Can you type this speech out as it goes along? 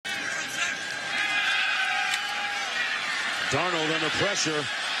Darnold under pressure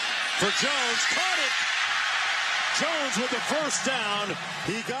for Jones. Caught it! Jones with the first down.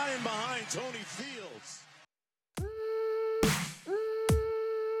 He got in behind Tony Fields.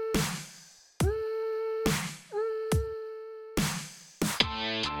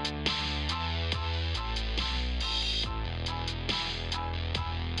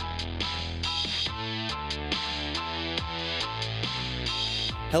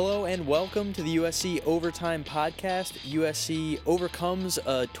 Hello and welcome to the USC Overtime Podcast. USC overcomes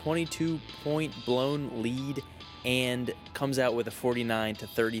a 22-point blown lead and comes out with a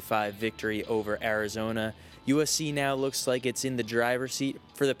 49-35 victory over Arizona. USC now looks like it's in the driver's seat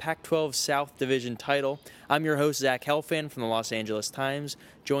for the Pac-12 South Division title. I'm your host, Zach Helfand from the Los Angeles Times,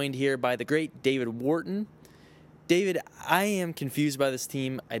 joined here by the great David Wharton. David, I am confused by this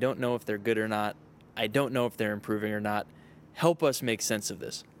team. I don't know if they're good or not. I don't know if they're improving or not. Help us make sense of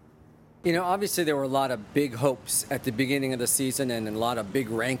this. You know, obviously there were a lot of big hopes at the beginning of the season and a lot of big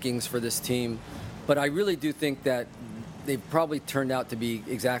rankings for this team. But I really do think that they've probably turned out to be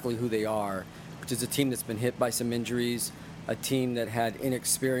exactly who they are, which is a team that's been hit by some injuries, a team that had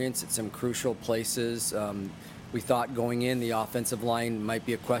inexperience at some crucial places. We thought going in the offensive line might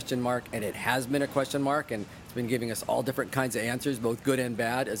be a question mark, and it has been a question mark, and it's been giving us all different kinds of answers, both good and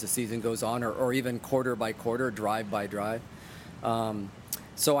bad, as the season goes on, or even quarter by quarter, drive by drive.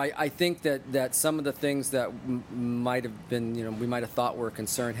 So I think that some of the things that might have been, we might have thought were a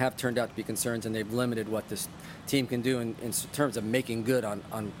concern have turned out to be concerns, and they've limited what this team can do in terms of making good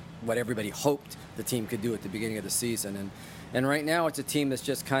on what everybody hoped the team could do at the beginning of the season. And right now it's a team that's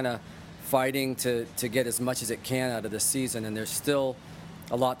just kind of fighting to get as much as it can out of this season, and there's still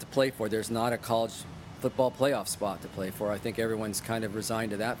a lot to play for. There's not a college football playoff spot to play for. I think everyone's kind of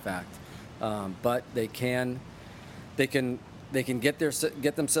resigned to that fact. But they can get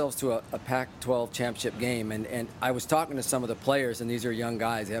themselves to a Pac-12 championship game. And I was talking to some of the players, and these are young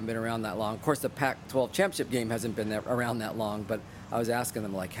guys. They haven't been around that long. Of course, the Pac-12 championship game hasn't been around that long, but I was asking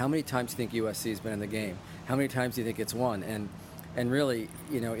them, like, how many times do you think USC has been in the game? How many times do you think it's won? And really,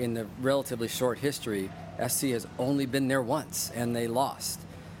 in the relatively short history, SC has only been there once, and they lost.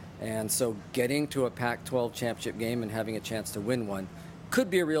 And so getting to a Pac-12 championship game and having a chance to win one could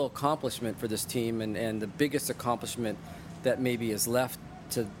be a real accomplishment for this team, and the biggest accomplishment that maybe is left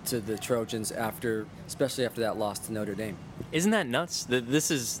to the Trojans especially after that loss to Notre Dame. Isn't that nuts? The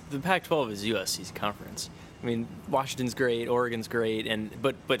Pac-12 is USC's conference. I mean, Washington's great, Oregon's great,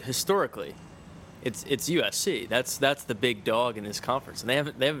 but historically, it's USC. That's the big dog in this conference, and they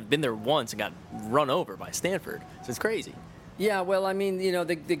haven't been there once and got run over by Stanford. So it's crazy. Yeah, well, I mean,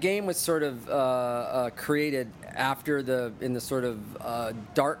 the game was sort of created in the sort of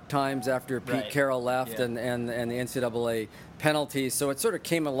dark times after Pete Carroll left, and the NCAA penalties. So it sort of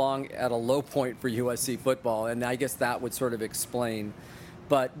came along at a low point for USC football, and I guess that would sort of explain.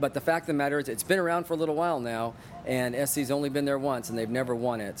 But the fact of the matter is, it's been around for a little while now, and SC's only been there once, and they've never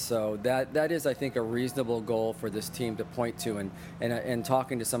won it. So that is, I think, a reasonable goal for this team to point to. And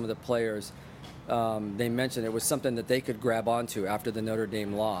talking to some of the players, they mentioned it was something that they could grab onto after the Notre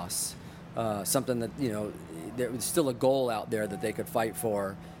Dame loss, something that, there was still a goal out there that they could fight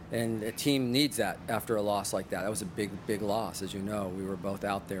for, and a team needs that after a loss like that. That was a big, big loss, as you know. We were both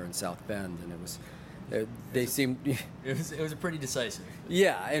out there in South Bend, and it was a pretty decisive.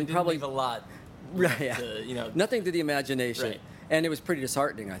 Yeah, and probably leave a lot. Right, yeah. Nothing to the imagination. Right. And it was pretty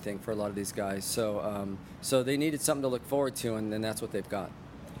disheartening, I think, for a lot of these guys. So they needed something to look forward to, and that's what they've got.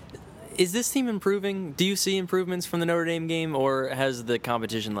 Is this team improving? Do you see improvements from the Notre Dame game, or has the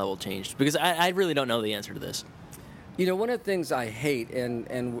competition level changed? Because I really don't know the answer to this. One of the things I hate,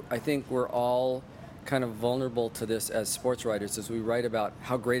 and I think we're all kind of vulnerable to this as sports writers, is we write about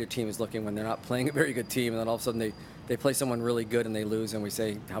how great a team is looking when they're not playing a very good team, and then all of a sudden they play someone really good and they lose, and we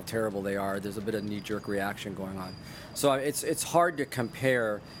say how terrible they are. There's a bit of knee-jerk reaction going on. So it's hard to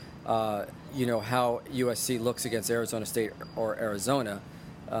compare, how USC looks against Arizona State or Arizona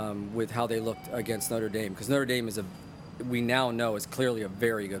with how they looked against Notre Dame, because Notre Dame we now know is clearly a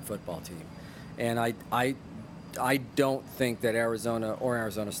very good football team, and I don't think that Arizona or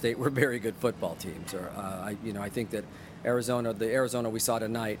Arizona State were very good football teams. I think that the Arizona we saw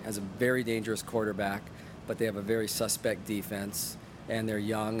tonight has a very dangerous quarterback, but they have a very suspect defense, and they're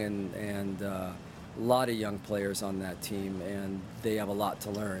young and a lot of young players on that team, and they have a lot to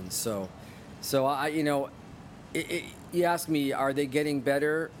learn. So you ask me, are they getting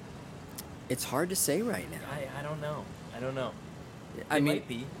better? It's hard to say right now. I don't know. They might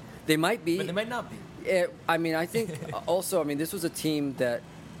be. They might be. But they might not be. I think also, this was a team that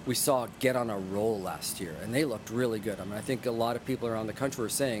we saw get on a roll last year, and they looked really good. I think a lot of people around the country were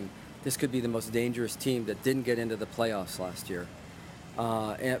saying this could be the most dangerous team that didn't get into the playoffs last year.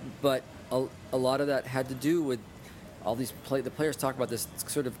 But a lot of that had to do with all these the players talk about this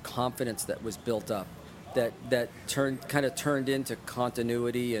sort of confidence that was built up, that turned into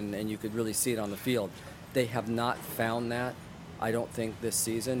continuity, and you could really see it on the field. They have not found that, I don't think, this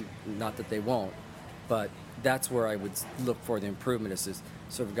season. Not that they won't, but that's where I would look for the improvement, is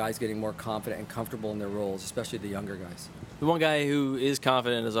sort of guys getting more confident and comfortable in their roles, especially the younger guys. The one guy who is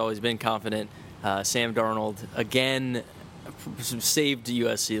confident, has always been confident, Sam Darnold, again, saved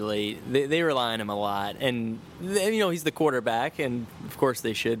USC late. They rely on him a lot, and he's the quarterback, and of course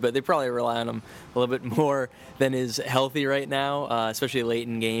they should, but they probably rely on him a little bit more than is healthy right now, especially late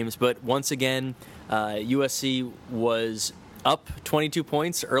in games. But once again, USC was up 22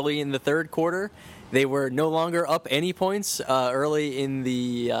 points early in the third quarter. They were no longer up any points early in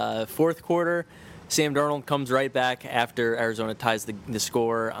the fourth quarter. Sam Darnold comes right back after Arizona ties the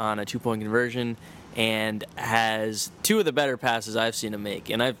score on a 2-point conversion, and has two of the better passes I've seen him make.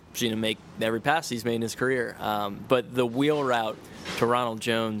 And I've seen him make every pass he's made in his career. But the wheel route to Ronald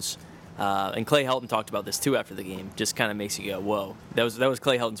Jones, and Clay Helton talked about this too after the game, just kind of makes you go, whoa. That was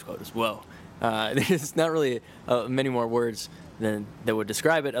Clay Helton's quote, was whoa. There's not really many more words that would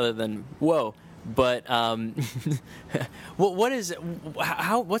describe it other than whoa. But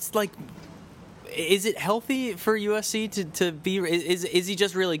what's like, is it healthy for USC to be? Is he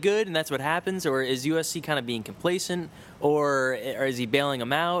just really good and that's what happens, or is USC kind of being complacent, or is he bailing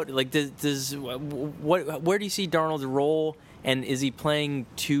them out? Like, where do you see Darnold's role, and is he playing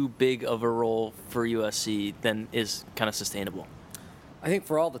too big of a role for USC than is kind of sustainable? I think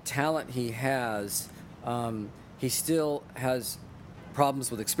for all the talent he has, he still has problems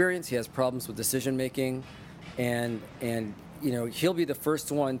with experience. He has problems with decision making, and he'll be the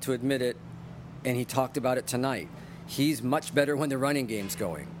first one to admit it. And he talked about it tonight. He's much better when the running game's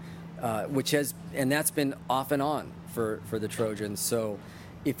going, and that's been off and on for the Trojans. So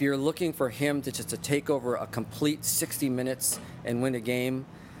if you're looking for him to take over a complete 60 minutes and win a game,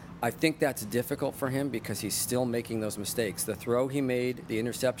 I think that's difficult for him because he's still making those mistakes. The throw he made, the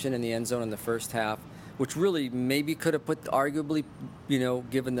interception in the end zone in the first half, which really maybe could have arguably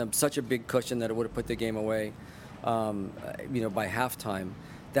given them such a big cushion that it would have put the game away, by halftime.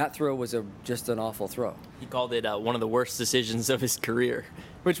 That throw was just an awful throw. He called it one of the worst decisions of his career,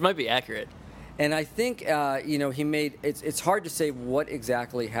 which might be accurate. And I think, he made it's hard to say what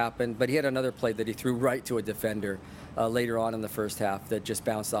exactly happened, but he had another play that he threw right to a defender later on in the first half that just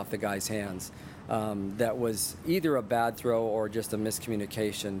bounced off the guy's hands. That was either a bad throw or just a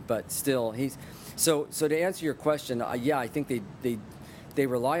miscommunication. But still, so to answer your question, I think they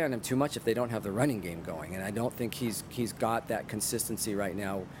rely on him too much if they don't have the running game going, and I don't think he's got that consistency right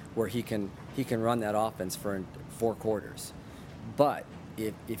now where he can run that offense for 4 quarters. But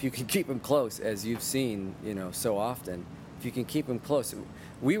if you can keep him close, as you've seen so often, if you can keep him close,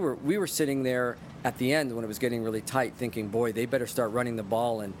 we were sitting there at the end when it was getting really tight, thinking, boy, they better start running the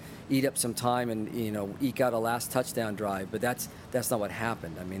ball and eat up some time and eke out a last touchdown drive. But that's not what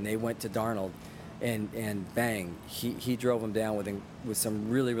happened. I mean, they went to Darnold. And bang, he drove him down with some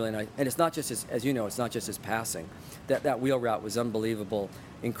really, really nice. And it's not just it's not just his passing. That wheel route was unbelievable,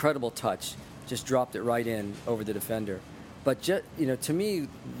 incredible touch. Just dropped it right in over the defender. But to me, the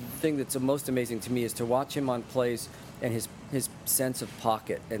thing that's the most amazing to me is to watch him on plays and his sense of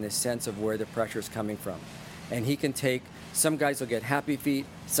pocket and his sense of where the pressure is coming from. And he can take. Some guys will get happy feet.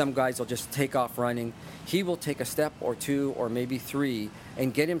 Some guys will just take off running. He will take a step or 2 or maybe 3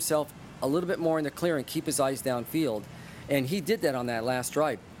 and get himself a little bit more in the clear and keep his eyes downfield. And he did that on that last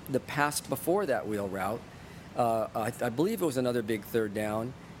drive. The pass before that wheel route, I believe it was another big third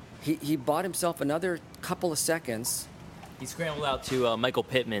down. He bought himself another couple of seconds. He scrambled out to Michael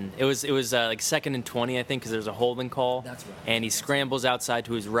Pittman. It was like 2nd and 20, I think, because there's a holding call. That's right. And he scrambles outside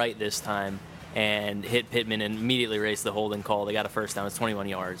to his right this time and hit Pittman and immediately raised the holding call. They got a first down. It's 21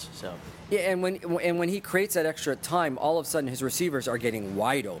 yards. So. Yeah, and when he creates that extra time, all of a sudden his receivers are getting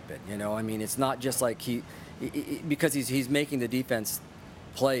wide open. I mean, it's not just like because he's making the defense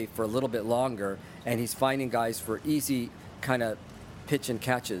play for a little bit longer, and he's finding guys for easy kind of pitch and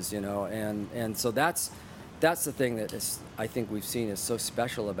catches. And so that's the thing that I think we've seen is so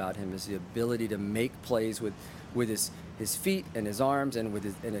special about him, is the ability to make plays with his feet and his arms and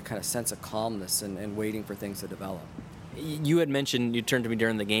in a kind of sense of calmness and waiting for things to develop. You had mentioned, you turned to me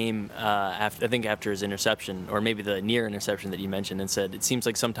during the game, after his interception, or maybe the near interception that you mentioned, and said it seems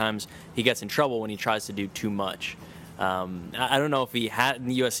like sometimes he gets in trouble when he tries to do too much. I don't know if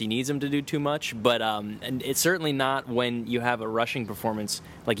USC needs him to do too much, but and it's certainly not when you have a rushing performance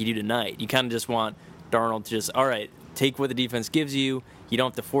like you do tonight. You kind of just want Darnold to just, all right, take what the defense gives you. You don't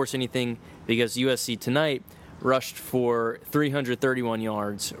have to force anything because USC tonight rushed for 331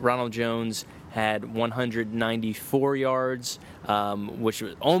 yards. Ronald Jones had 194 yards, which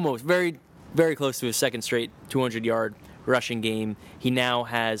was almost very, very close to his second straight 200-yard rushing game. He now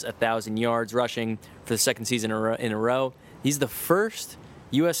has 1,000 yards rushing for the second season in a row. He's the first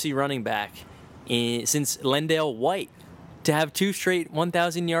USC running back since LenDale White to have 2 straight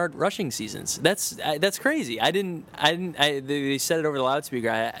 1,000-yard rushing seasons. That's crazy. They said it over the loudspeaker.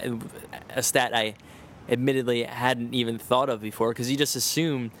 A stat I admittedly hadn't even thought of before, because you just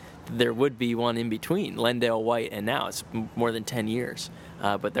assumed there would be one in between LenDale White and now. It's more than 10 years,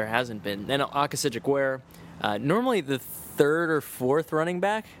 but there hasn't been. And Akasic-Ekwere, normally the third or fourth running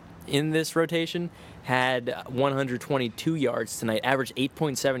back in this rotation, had 122 yards tonight, averaged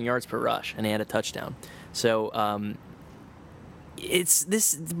 8.7 yards per rush, and he had a touchdown. So it's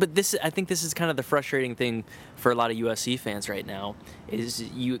this, but this, I think this is kind of the frustrating thing for a lot of USC fans right now, is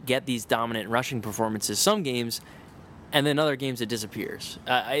you get these dominant rushing performances some games, and then other games it disappears.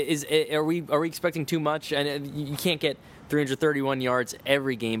 Are we expecting too much? And you can't get 331 yards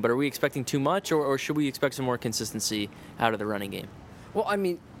every game, but are we expecting too much, or should we expect some more consistency out of the running game? Well, I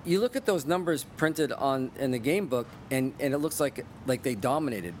mean, you look at those numbers printed in the game book, and it looks like they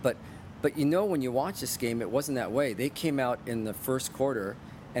dominated. But you know, when you watch this game, it wasn't that way. They came out in the first quarter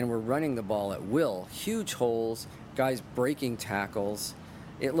and were running the ball at will. Huge holes, guys breaking tackles.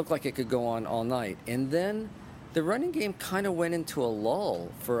 It looked like it could go on all night. And then the running game kind of went into a lull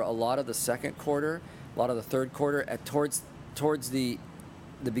for a lot of the second quarter, a lot of the third quarter. Towards the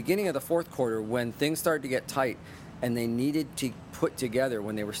beginning of the fourth quarter, when things started to get tight and they needed to put together,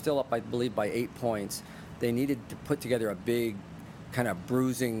 when they were still up, I believe, by 8 points, they needed to put together a big kind of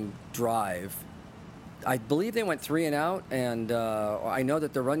bruising drive. I believe they went 3 and out, and I know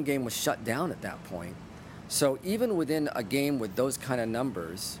that the run game was shut down at that point. So even within a game with those kind of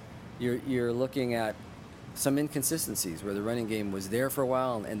numbers, you're looking at some inconsistencies where the running game was there for a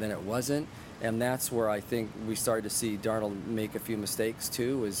while and then it wasn't, and that's where I think we started to see Darnold make a few mistakes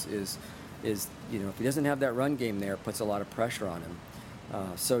too. Is you know, if he doesn't have that run game there, it puts a lot of pressure on him.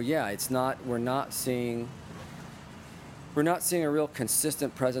 So yeah, we're not seeing a real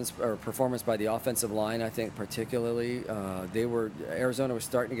consistent presence or performance by the offensive line. I think particularly Arizona was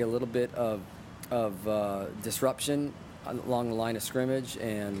starting to get a little bit of disruption along the line of scrimmage,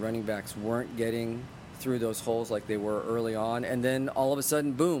 and running backs weren't getting through those holes like they were early on. And then all of a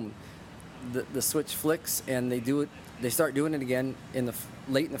sudden, boom, the switch flicks, and they start doing it again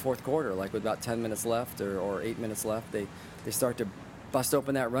late in the fourth quarter, like with about 10 minutes left or 8 minutes left. They start to bust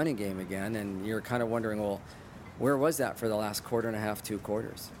open that running game again, and you're kind of wondering, well, where was that for the last quarter and a half, 2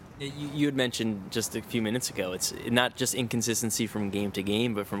 quarters? You had mentioned just a few minutes ago, it's not just inconsistency from game to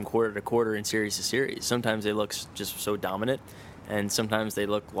game, but from quarter to quarter and series to series. Sometimes they look just so dominant, and sometimes they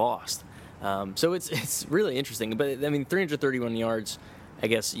look lost. So it's really interesting. But, I mean, 331 yards, I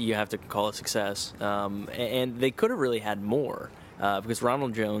guess you have to call a success. And they could have really had more, because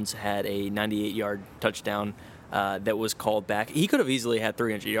Ronald Jones had a 98-yard touchdown that was called back. He could have easily had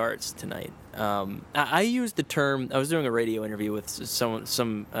 300 yards tonight. I used the term, I was doing a radio interview with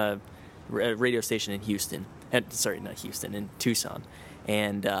some radio station in Houston. Sorry, not Houston, in Tucson.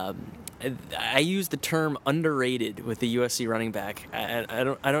 And I used the term underrated with the USC running back. I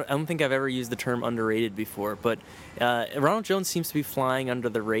don't think I've ever used the term underrated before, but Ronald Jones seems to be flying under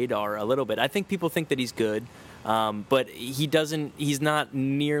the radar a little bit. I think people think that he's good, but he's not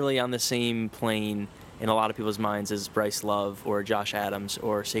nearly on the same plane in a lot of people's minds as Bryce Love or Josh Adams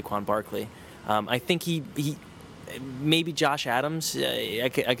or Saquon Barkley. I think he maybe Josh Adams, I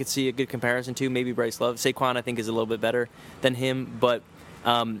could see a good comparison to. Maybe Bryce Love. Saquon, I think, is a little bit better than him, but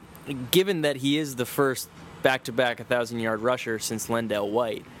given that he is the first back-to-back 1,000-yard rusher since LenDale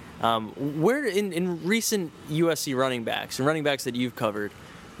White, where in recent USC running backs and running backs that you've covered,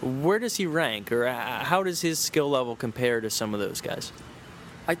 where does he rank, or how does his skill level compare to some of those guys?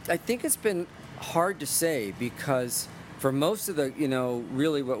 I think it's been hard to say, because for most of the,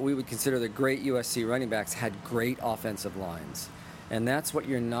 really what we would consider the great USC running backs had great offensive lines. And that's what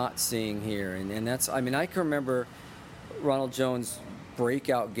you're not seeing here. And that's, I mean, I can remember Ronald Jones'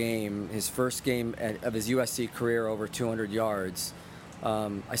 breakout game, his first game of his USC career over 200 yards.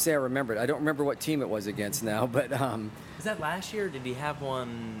 I say I remember it. I don't remember what team it was against now, but... Is that last year, or did he have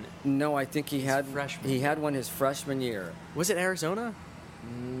one? No, I think he had one his freshman year. Was it Arizona?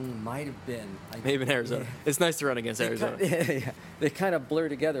 Might have been. Maybe in Arizona. Yeah. It's nice to run against Arizona. They kind of blur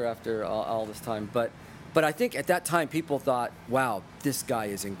together after all this time. But I think at that time people thought, wow, this guy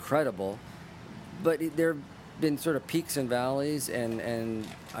is incredible. But there have been sort of peaks and valleys, and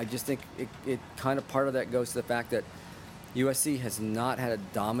I just think it kind of part of that goes to the fact that USC has not had a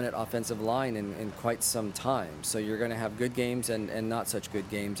dominant offensive line in quite some time. So you're going to have good games and not such good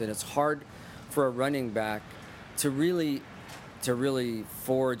games. And it's hard for a running back to really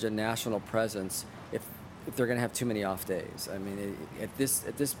forge a national presence if they're going to have too many off days. I mean, at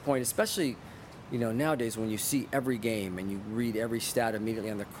this point, especially, nowadays when you see every game and you read every stat immediately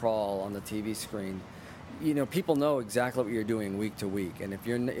on the crawl on the TV screen, people know exactly what you're doing week to week. And if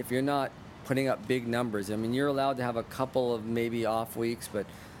you're not putting up big numbers, I mean, you're allowed to have a couple of maybe off weeks, but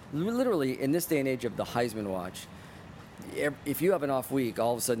literally in this day and age of the Heisman watch, if you have an off week,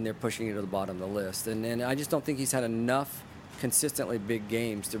 all of a sudden they're pushing you to the bottom of the list. And I just don't think he's had enough consistently big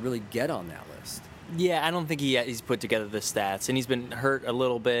games to really get on that list. Yeah, I don't think he's put together the stats, and he's been hurt a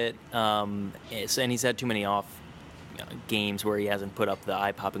little bit, and he's had too many off games where he hasn't put up the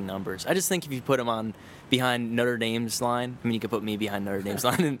eye-popping numbers. I just think if you put him on behind Notre Dame's line, I mean, you could put me behind Notre Dame's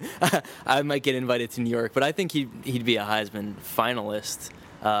line, and I might get invited to New York, but I think he'd be a Heisman finalist,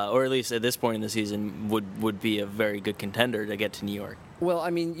 or at least at this point in the season would be a very good contender to get to New York. Well,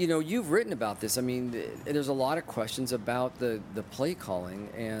 I mean, you've written about this. I mean, there's a lot of questions about the play calling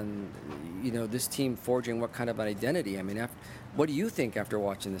and, this team forging what kind of an identity. I mean, what do you think after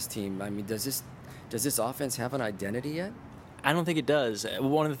watching this team? I mean, does this offense have an identity yet? I don't think it does.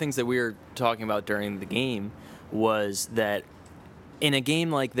 One of the things that we were talking about during the game was that in a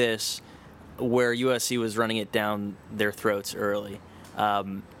game like this, where USC was running it down their throats early,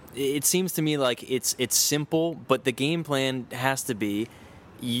 it seems to me like it's simple, but the game plan has to be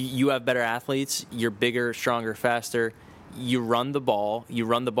you have better athletes, you're bigger, stronger, faster, you run the ball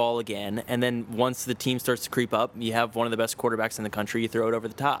again, and then once the team starts to creep up, you have one of the best quarterbacks in the country, you throw it over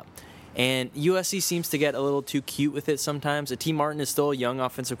the top. And USC seems to get a little too cute with it sometimes. T. Martin is still a young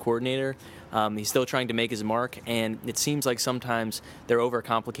offensive coordinator. He's still trying to make his mark, and it seems like sometimes they're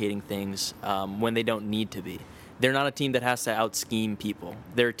overcomplicating things when they don't need to be. They're not a team that has to out-scheme people.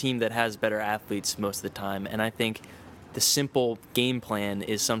 They're a team that has better athletes most of the time, and I think the simple game plan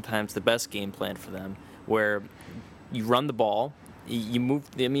is sometimes the best game plan for them, where you run the ball, you move.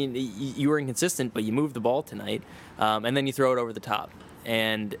 I mean, you were inconsistent, but you moved the ball tonight, and then you throw it over the top.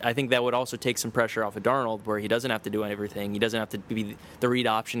 And I think that would also take some pressure off of Darnold, where he doesn't have to do everything. He doesn't have to be the read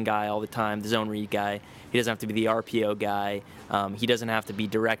option guy all the time, the zone read guy. He doesn't have to be the RPO guy. He doesn't have to be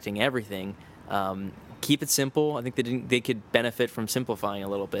directing everything. Keep it simple. I think they could benefit from simplifying a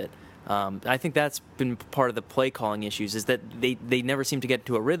little bit. I think that's been part of the play calling issues, is that they never seem to get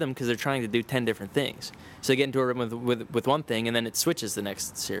into a rhythm because they're trying to do 10 different things. So they get into a rhythm with one thing, and then it switches the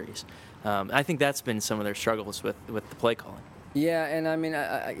next series. I think that's been some of their struggles with the play calling. Yeah, and I mean,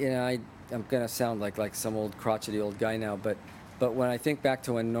 I'm gonna sound like some old crotchety old guy now, but when I think back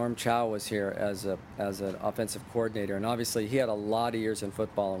to when Norm Chow was here as an offensive coordinator, and obviously he had a lot of years in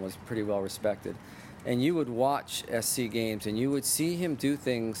football and was pretty well respected, and you would watch SC games and you would see him do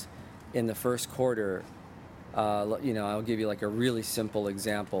things in the first quarter. I'll give you like a really simple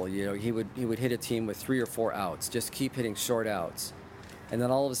example. He would hit a team with 3 or 4 outs, just keep hitting short outs, and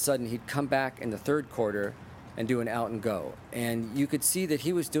then all of a sudden he'd come back in the third quarter and do an out and go. And you could see that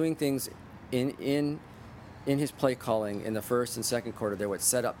he was doing things in his play calling in the first and second quarter that would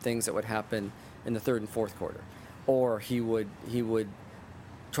set up things that would happen in the third and fourth quarter. Or he would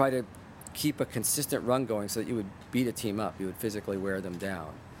try to keep a consistent run going so that you would beat a team up. You would physically wear them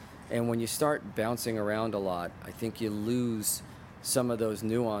down. And when you start bouncing around a lot, I think you lose some of those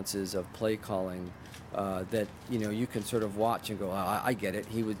nuances of play calling that you can sort of watch and go, oh, I get it.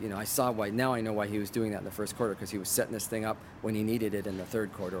 He would, I saw why. Now I know why he was doing that in the first quarter, because he was setting this thing up when he needed it in the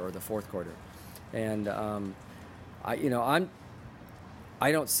third quarter or the fourth quarter. And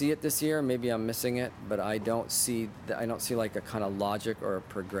I don't see it this year. Maybe I'm missing it, but I don't see like a kind of logic or a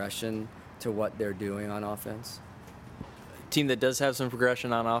progression to what they're doing on offense. Team that does have some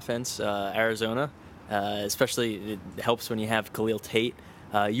progression on offense, Arizona. Especially it helps when you have Khalil Tate.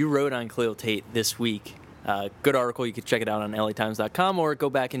 You wrote on Khalil Tate this week. Good article. You could check it out on LATimes.com or go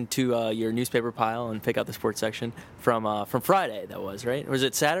back into your newspaper pile and pick out the sports section from Friday. That was right. Was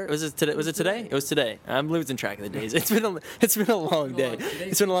it Saturday? Was it today? Was it today? It was today. I'm losing track of the days. It's been a long day.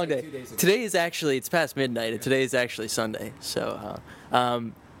 It's been a long day. Today is actually, it's past midnight, and today is actually Sunday. So,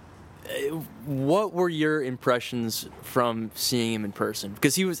 what were your impressions from seeing him in person?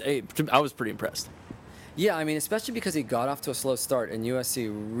 Because I was pretty impressed. Yeah, I mean, especially because he got off to a slow start, and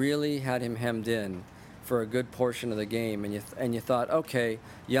USC really had him hemmed in for a good portion of the game, and you thought, okay,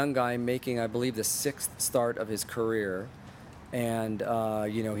 young guy making, I believe, the 6th start of his career, and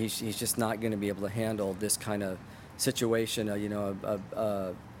he's just not going to be able to handle this kind of situation.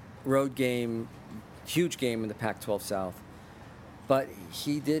 A road game, huge game in the Pac-12 South, but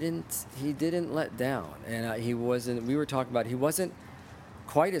he didn't let down, and he wasn't. We were talking about he wasn't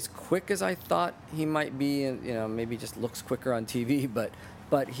quite as quick as I thought he might be, and maybe just looks quicker on TV,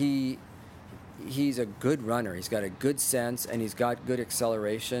 but he's a good runner. He's got a good sense, and he's got good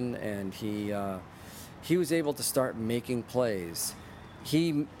acceleration, and he was able to start making plays.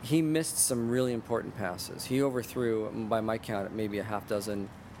 He missed some really important passes. He overthrew, by my count, maybe a half dozen,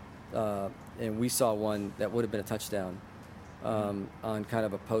 and we saw one that would have been a touchdown on kind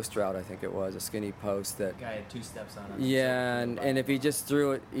of a post route, I think it was, a skinny post that... The guy had 2 steps on it. Yeah, and if he just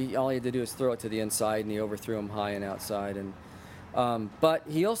threw it, all he had to do was throw it to the inside, and he overthrew him high and outside. But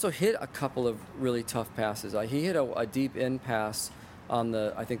he also hit a couple of really tough passes. He hit a deep end pass on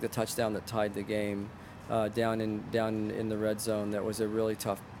I think the touchdown that tied the game down in the red zone. That was a really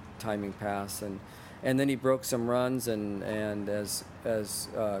tough timing pass, and then he broke some runs, and as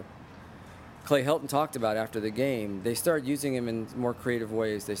Clay Helton talked about after the game, they started using him in more creative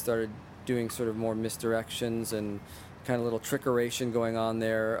ways. They started doing sort of more misdirections and kind of little trickeration going on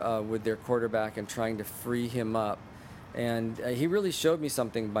there with their quarterback and trying to free him up. And he really showed me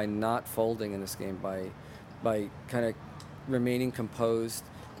something by not folding in this game, by kind of remaining composed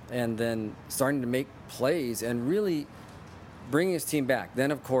and then starting to make plays and really bringing his team back. Then,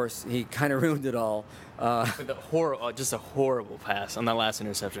 of course, he kind of ruined it all. Just a horrible pass on that last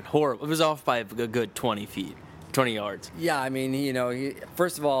interception. Horrible. It was off by a good 20 feet. 20 yards. Yeah, I mean,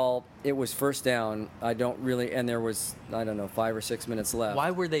 first of all, it was first down. And there was, 5 or 6 minutes left.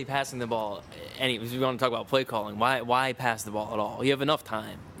 Why were they passing the ball? Anyways, we want to talk about play calling. Why pass the ball at all? You have enough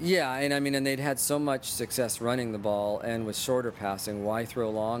time. Yeah, and they'd had so much success running the ball and with shorter passing. Why throw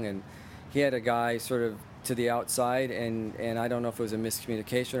long? And he had a guy sort of to the outside, and I don't know if it was a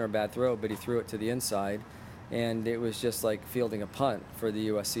miscommunication or a bad throw, but he threw it to the inside. And it was just like fielding a punt for the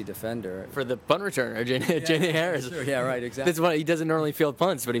USC defender. For the punt returner, J.J. Harris. Sure. Yeah, right, exactly. That's why he doesn't normally field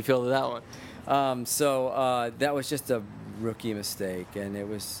punts, but he fielded that one. So that was just a rookie mistake, and it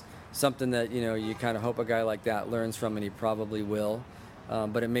was something that you kind of hope a guy like that learns from, and he probably will.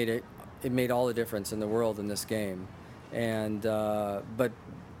 But it made all the difference in the world in this game. And but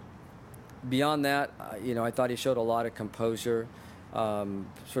beyond that, I thought he showed a lot of composure,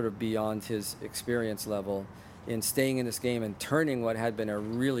 sort of beyond his experience level, in staying in this game and turning what had been a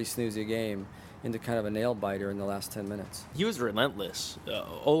really snoozy game into kind of a nail biter in the last 10 minutes. He was relentless.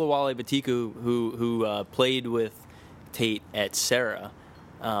 Olawale Batiku, who played with Tate at Sarah,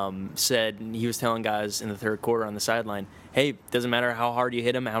 said he was telling guys in the third quarter on the sideline, hey, doesn't matter how hard you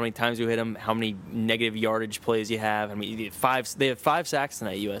hit him, how many times you hit him, how many negative yardage plays you have. I mean, they have 5 sacks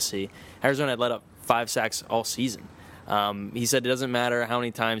tonight, USC. Arizona had let up 5 sacks all season. He said it doesn't matter how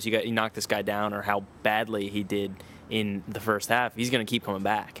many times you knock this guy down or how badly he did in the first half. He's going to keep coming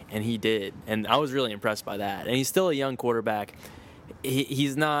back, and he did. And I was really impressed by that. And he's still a young quarterback.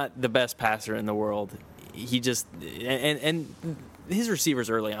 He's not the best passer in the world. He just and his receivers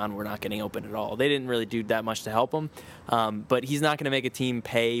early on were not getting open at all. They didn't really do that much to help him. But he's not going to make a team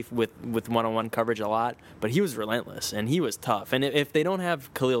pay with one-on-one coverage a lot. But he was relentless, and he was tough. And if they don't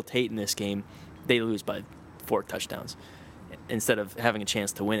have Khalil Tate in this game, they lose by 4 touchdowns instead of having a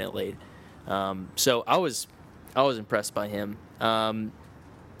chance to win it late. So I was impressed by him.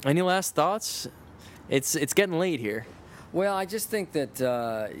 Any last thoughts? It's getting late here. Well, I just think that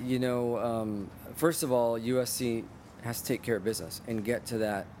first of all, USC has to take care of business and get to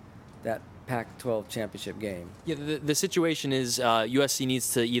that Pac-12 championship game. Yeah, the situation is USC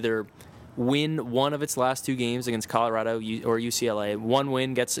needs to either win one of its last 2 games against Colorado or UCLA. One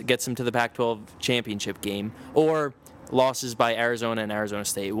win gets them to the Pac-12 championship game, or losses by Arizona and Arizona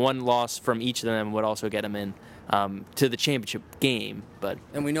State. One loss from each of them would also get them in to the championship game.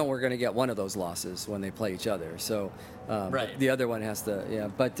 And we know we're going to get one of those losses when they play each other. So right. The other one has to, yeah.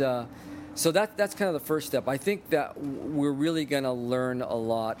 But so that's kind of the first step. I think that we're really going to learn a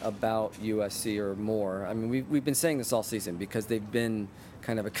lot about USC or more. I mean, we've been saying this all season because they've been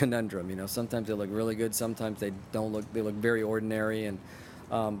kind of a conundrum. Sometimes they look really good, sometimes they don't look. They look very ordinary, and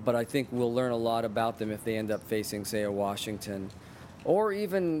but I think we'll learn a lot about them if they end up facing, say, a Washington, or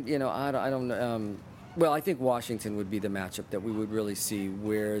even I don't know. Well, I think Washington would be the matchup that we would really see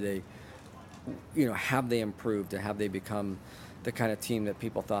where they, have they improved and have they become the kind of team that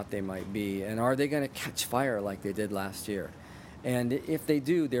people thought they might be, and are they going to catch fire like they did last year? And if they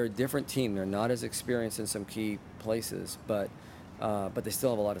do, they're a different team. They're not as experienced in some key places, but they still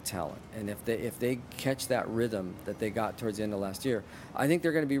have a lot of talent. And if they catch that rhythm that they got towards the end of last year, I think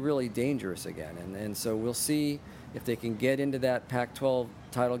they're going to be really dangerous again. And so we'll see if they can get into that Pac-12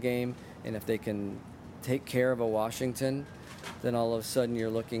 title game, and if they can take care of a Washington, then all of a sudden you're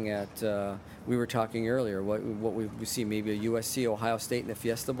looking at we were talking earlier, what we see, maybe a USC Ohio State in the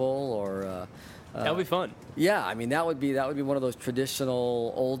Fiesta Bowl, or that would be fun. yeah, I mean that would be one of those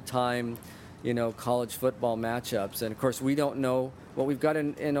traditional old time, college football matchups. And of course, we don't know what we've got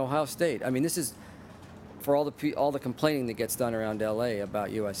in Ohio State. I mean, this is for all the complaining that gets done around LA about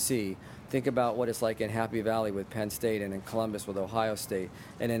USC. Think about what it's like in Happy Valley with Penn State, and in Columbus with Ohio State,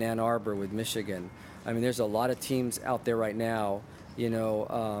 and in Ann Arbor with Michigan. I mean, there's a lot of teams out there right now,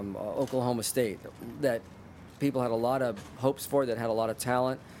 Oklahoma State, that people had a lot of hopes for, that had a lot of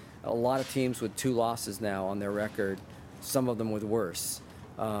talent. A lot of teams with 2 losses now on their record, some of them with worse.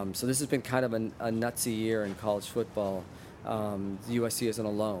 So this has been kind of a nutsy year in college football. USC isn't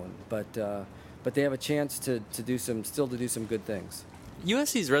alone, but they have a chance to do some good things.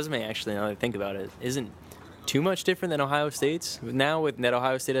 USC's resume, actually, now that I think about it, isn't too much different than Ohio State's. Now, with that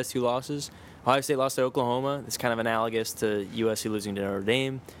Ohio State has 2 losses. Ohio State lost to Oklahoma. It's kind of analogous to USC losing to Notre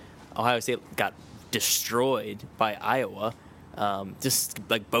Dame. Ohio State got destroyed by Iowa, just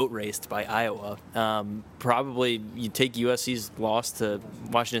like boat raced by Iowa. Probably you take USC's loss to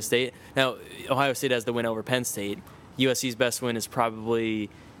Washington State. Now, Ohio State has the win over Penn State. USC's best win is probably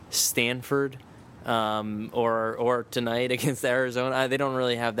Stanford. Or tonight against Arizona. They don't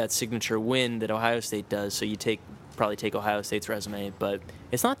really have that signature win that Ohio State does, so you probably take Ohio State's resume, but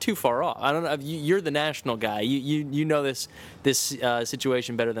it's not too far off. I don't know. You're the national guy. You know this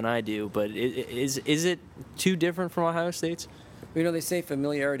situation better than I do, but is it too different from Ohio State's? They say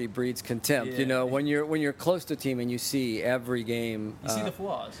familiarity breeds contempt. Yeah. When you're close to a team and you see every game, You see the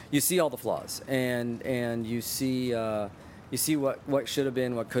flaws. You see all the flaws, and you see what should have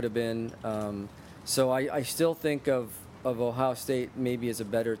been, what could have been. So I still think of Ohio State maybe as a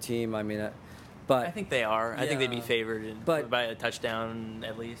better team. I mean, but I think they are. I think they'd be Yeah. favored by a touchdown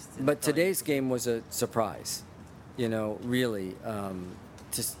at least. But today's game was a surprise, really.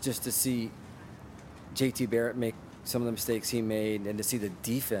 Just to see J.T. Barrett make some of the mistakes he made, and to see the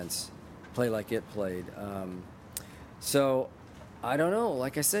defense play like it played. So I don't know.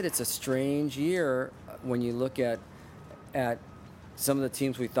 Like I said, it's a strange year when you look at some of the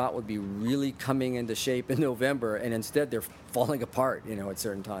teams we thought would be really coming into shape in November, and instead they're falling apart, at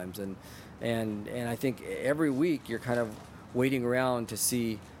certain times. And I think every week you're kind of waiting around to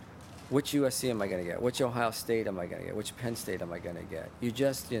see which USC am I going to get, which Ohio State am I going to get, which Penn State am I going to get. You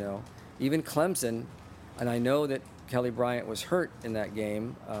just, even Clemson, and I know that Kelly Bryant was hurt in that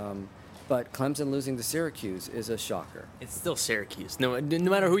game, but Clemson losing to Syracuse is a shocker. It's still Syracuse. No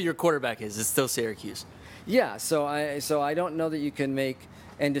matter who your quarterback is, it's still Syracuse. Yeah, so I don't know that you can make,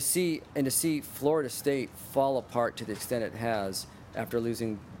 and to see Florida State fall apart to the extent it has after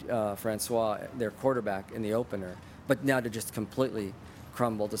losing Francois, their quarterback, in the opener, but now to just completely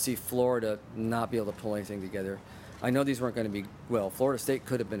crumble, to see Florida not be able to pull anything together. I know these weren't going to be, Florida State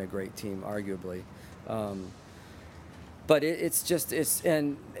could have been a great team, arguably, but it's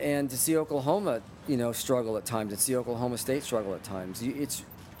and to see Oklahoma, struggle at times, and see Oklahoma State struggle at times. It's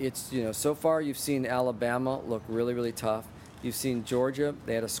so far you've seen Alabama look really, really tough. You've seen Georgia.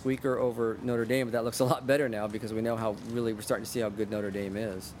 They had a squeaker over Notre Dame, but that looks a lot better now because we know we're starting to see how good Notre Dame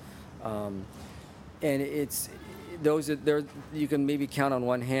is. And it's you can maybe count on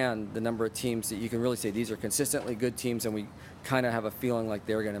one hand the number of teams that you can really say these are consistently good teams, and we kind of have a feeling like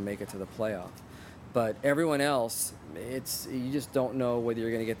they're going to make it to the playoff. But everyone else, you just don't know whether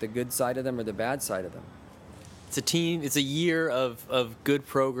you're going to get the good side of them or the bad side of them. It's a year of good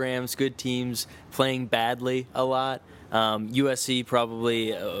programs, good teams playing badly a lot. USC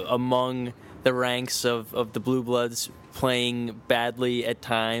probably among the ranks of the Blue Bloods playing badly at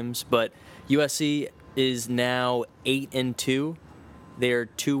times, but USC is now 8-2. They're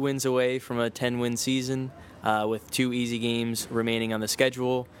 2 wins away from a 10-win season with 2 easy games remaining on the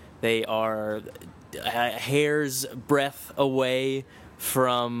schedule. They are a hair's breadth away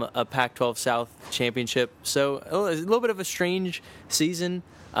from a Pac-12 South championship. So a little bit of a strange season.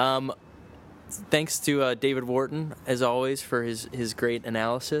 Thanks to David Wharton, as always, for his great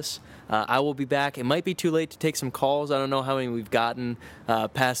analysis. I will be back. It might be too late to take some calls. I don't know how many we've gotten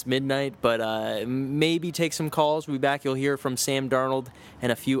past midnight, but maybe take some calls. We'll be back. You'll hear from Sam Darnold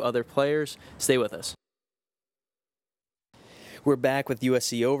and a few other players. Stay with us. We're back with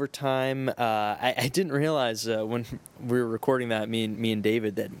USC Overtime. I didn't realize when we were recording that, me and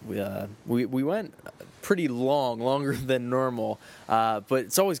David, that we went pretty longer than normal. But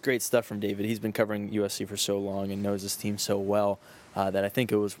it's always great stuff from David. He's been covering USC for so long and knows his team so well that I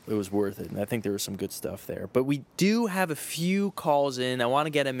think it was worth it. And I think there was some good stuff there. But we do have a few calls in. I want to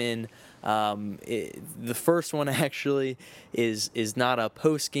get them in The first one actually is not a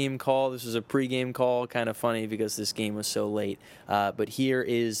post-game call. This was a pre-game call. Kind of funny because this game was so late. But here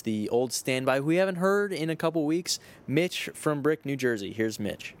is the old standby who we haven't heard in a couple weeks, Mitch from Brick, New Jersey. Here's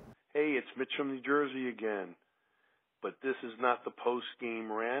Mitch. Hey, it's Mitch from New Jersey again. But this is not the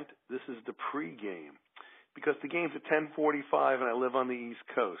post-game rant. This is the pre-game. Because the game's at 10:45 and I live on the East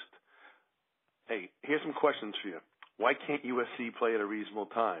Coast. Hey, here's some questions for you. Why can't USC play at a reasonable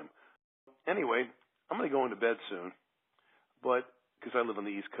time? Anyway, I'm going to go into bed soon, but because I live on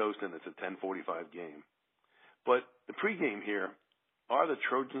the East Coast and it's a 10:45 game. But the pregame here, are the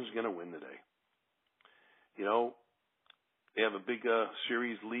Trojans going to win today? You know, they have a big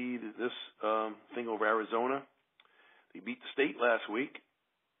series lead, this thing over Arizona. They beat the State last week,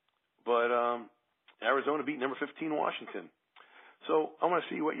 but Arizona beat number 15 Washington. So I want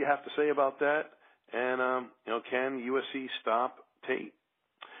to see what you have to say about that. And, can USC stop Tate?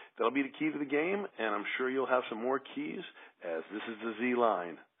 That'll be the key to the game, and I'm sure you'll have some more keys as this is the Z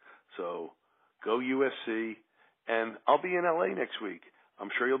line. So go USC, and I'll be in L.A. next week. I'm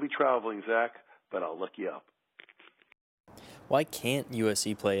sure you'll be traveling, Zach, but I'll look you up. Why can't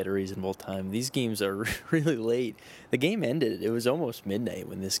USC play at a reasonable time? These games are really late. The game ended. It was almost midnight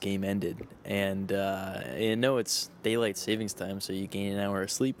when this game ended. And I know it's daylight savings time, so you gain an hour of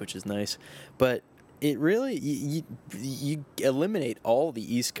sleep, which is nice. But it really, you eliminate all the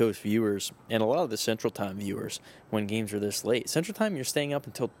East Coast viewers and a lot of the Central Time viewers when games are this late. Central Time, you're staying up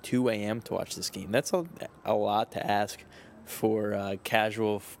until 2 a.m. to watch this game. That's a lot to ask for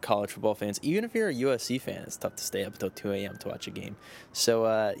casual college football fans. Even if you're a USC fan, it's tough to stay up until 2 a.m. to watch a game. So,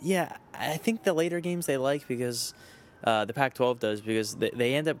 I think the later games they like because the Pac-12 does because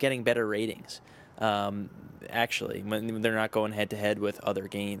they end up getting better ratings, actually, when they're not going head-to-head with other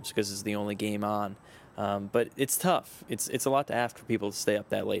games because it's the only game on. But it's tough. It's a lot to ask for people to stay up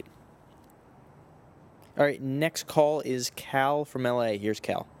that late. All right, next call is Cal from L.A. Here's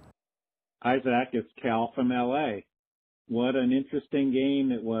Cal. Hi, Zach. It's Cal from L.A. What an interesting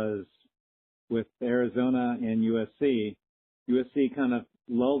game it was with Arizona and USC. USC kind of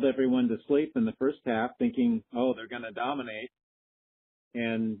lulled everyone to sleep in the first half, thinking, they're going to dominate.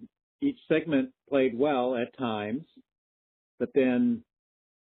 And each segment played well at times. But then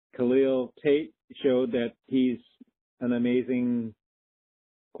Khalil Tate showed that he's an amazing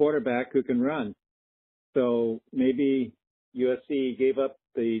quarterback who can run. So maybe USC gave up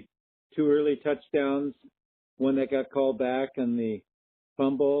the 2 early touchdowns, one that got called back, and the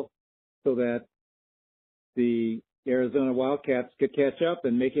fumble, so that the Arizona Wildcats could catch up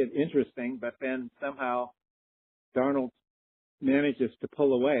and make it interesting. But then somehow Darnold manages to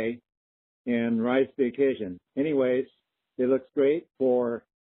pull away and rise to the occasion. Anyways, it looks great for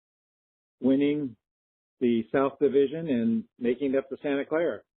winning the South Division and making it up to Santa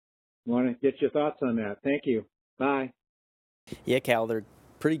Clara. Want to get your thoughts on that. Thank you. Bye. Yeah, Cal, they're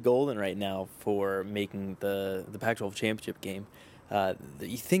pretty golden right now for making the Pac-12 championship game.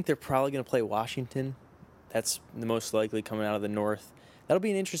 You think they're probably going to play Washington? That's the most likely coming out of the North. That'll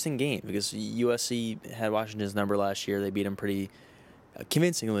be an interesting game because USC had Washington's number last year. They beat them pretty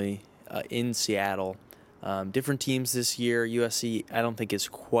convincingly in Seattle. Different teams this year. USC, I don't think is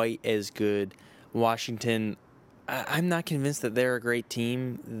quite as good. Washington, I'm not convinced that they're a great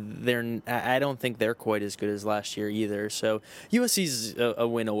team. I don't think they're quite as good as last year either. So USC's a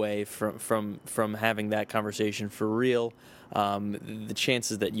win away from having that conversation for real. The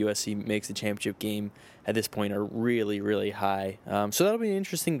chances that USC makes the championship game at this point are really, really high. So that'll be an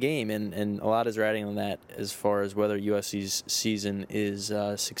interesting game, and a lot is riding on that as far as whether USC's season is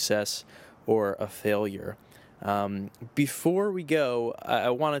a success or a failure. Before we go,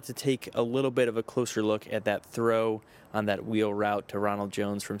 I wanted to take a little bit of a closer look at that throw on that wheel route to Ronald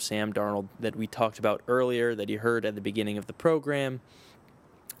Jones from Sam Darnold that we talked about earlier, that you heard at the beginning of the program.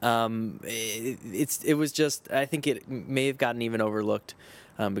 It was just, I think it may have gotten even overlooked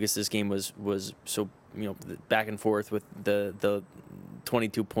because this game was so back and forth with the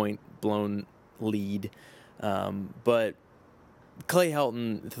 22-point blown lead. But Clay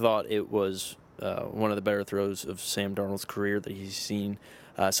Helton thought it was one of the better throws of Sam Darnold's career that he's seen.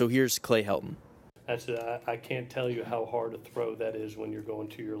 So here's Clay Helton. I can't tell you how hard a throw that is when you're going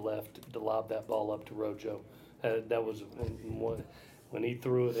to your left to lob that ball up to Rojo. That was one. When he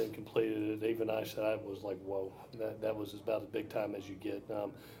threw it and completed it, even I said, I was like, whoa, that was about as big time as you get.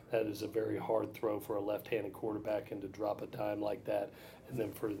 That is a very hard throw for a left-handed quarterback, and to drop a dime like that, and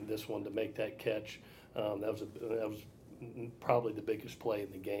then for this one to make that catch, that was probably the biggest play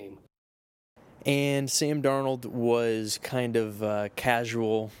in the game. And Sam Darnold was kind of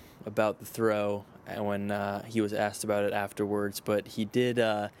casual about the throw. when he was asked about it afterwards, but he did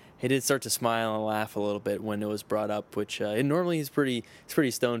start to smile and laugh a little bit when it was brought up, which and normally he's pretty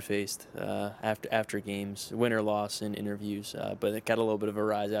stone-faced after games, win or loss in interviews, but it got a little bit of a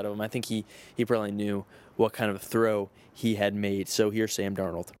rise out of him. I think he probably knew what kind of throw he had made. So here's Sam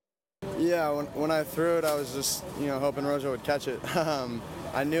Darnold. Yeah, when I threw it, I was just hoping Rojo would catch it.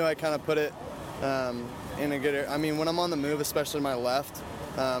 I knew I kind of put it in a good area. I mean, when I'm on the move, especially my left,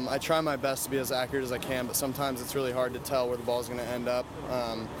 I try my best to be as accurate as I can, but sometimes it's really hard to tell where the ball is going to end up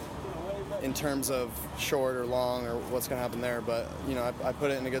in terms of short or long or what's going to happen there. But, I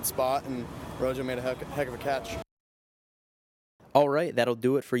put it in a good spot, and Rojo made a heck of a catch. All right, that'll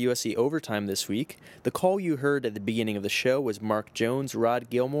do it for USC Overtime this week. The call you heard at the beginning of the show was Mark Jones, Rod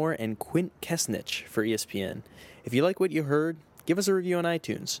Gilmore, and Quint Kesnich for ESPN. If you like what you heard, give us a review on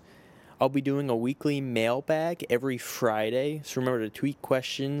iTunes. I'll be doing a weekly mailbag every Friday, so remember to tweet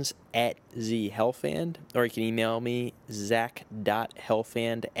questions at zhelfand, or you can email me,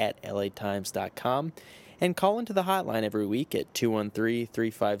 zach.helfand@latimes.com, and call into the hotline every week at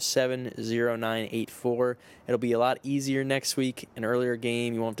 213-357-0984. It'll be a lot easier next week. An earlier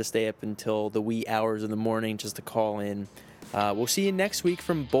game, you won't have to stay up until the wee hours of the morning just to call in. We'll see you next week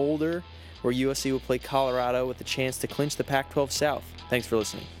from Boulder, where USC will play Colorado with a chance to clinch the Pac-12 South. Thanks for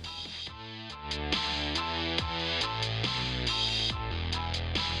listening.